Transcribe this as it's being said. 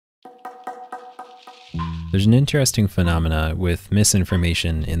There's an interesting phenomena with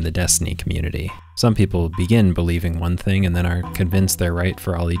misinformation in the Destiny community. Some people begin believing one thing and then are convinced they're right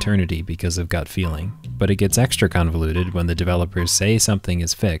for all eternity because of gut feeling. But it gets extra convoluted when the developers say something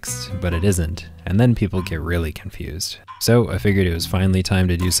is fixed, but it isn't, and then people get really confused. So I figured it was finally time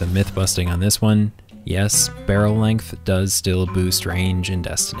to do some myth busting on this one. Yes, barrel length does still boost range in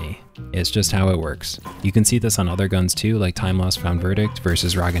Destiny. It's just how it works. You can see this on other guns too, like Time Lost Found Verdict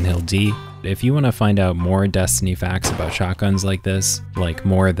versus Roggen Hill D. If you want to find out more Destiny facts about shotguns like this, like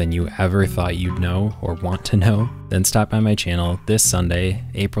more than you ever thought you'd know or want to know, then stop by my channel this Sunday,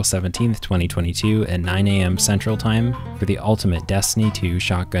 April 17th, 2022 at 9 AM Central Time for the ultimate Destiny 2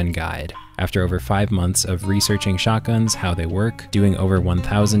 shotgun guide. After over 5 months of researching shotguns, how they work, doing over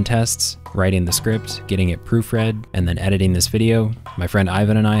 1,000 tests, writing the script, getting it proofread, and then editing this video, my friend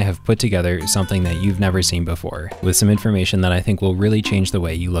Ivan and I have put together something that you've never seen before, with some information that I think will really change the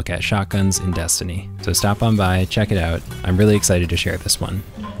way you look at shotguns in Destiny. So stop on by, check it out. I'm really excited to share this one.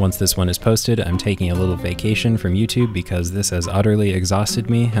 Once this one is posted, I'm taking a little vacation from YouTube because this has utterly exhausted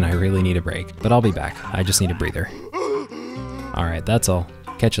me and I really need a break. But I'll be back. I just need a breather. Alright, that's all.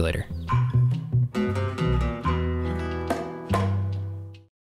 Catch you later.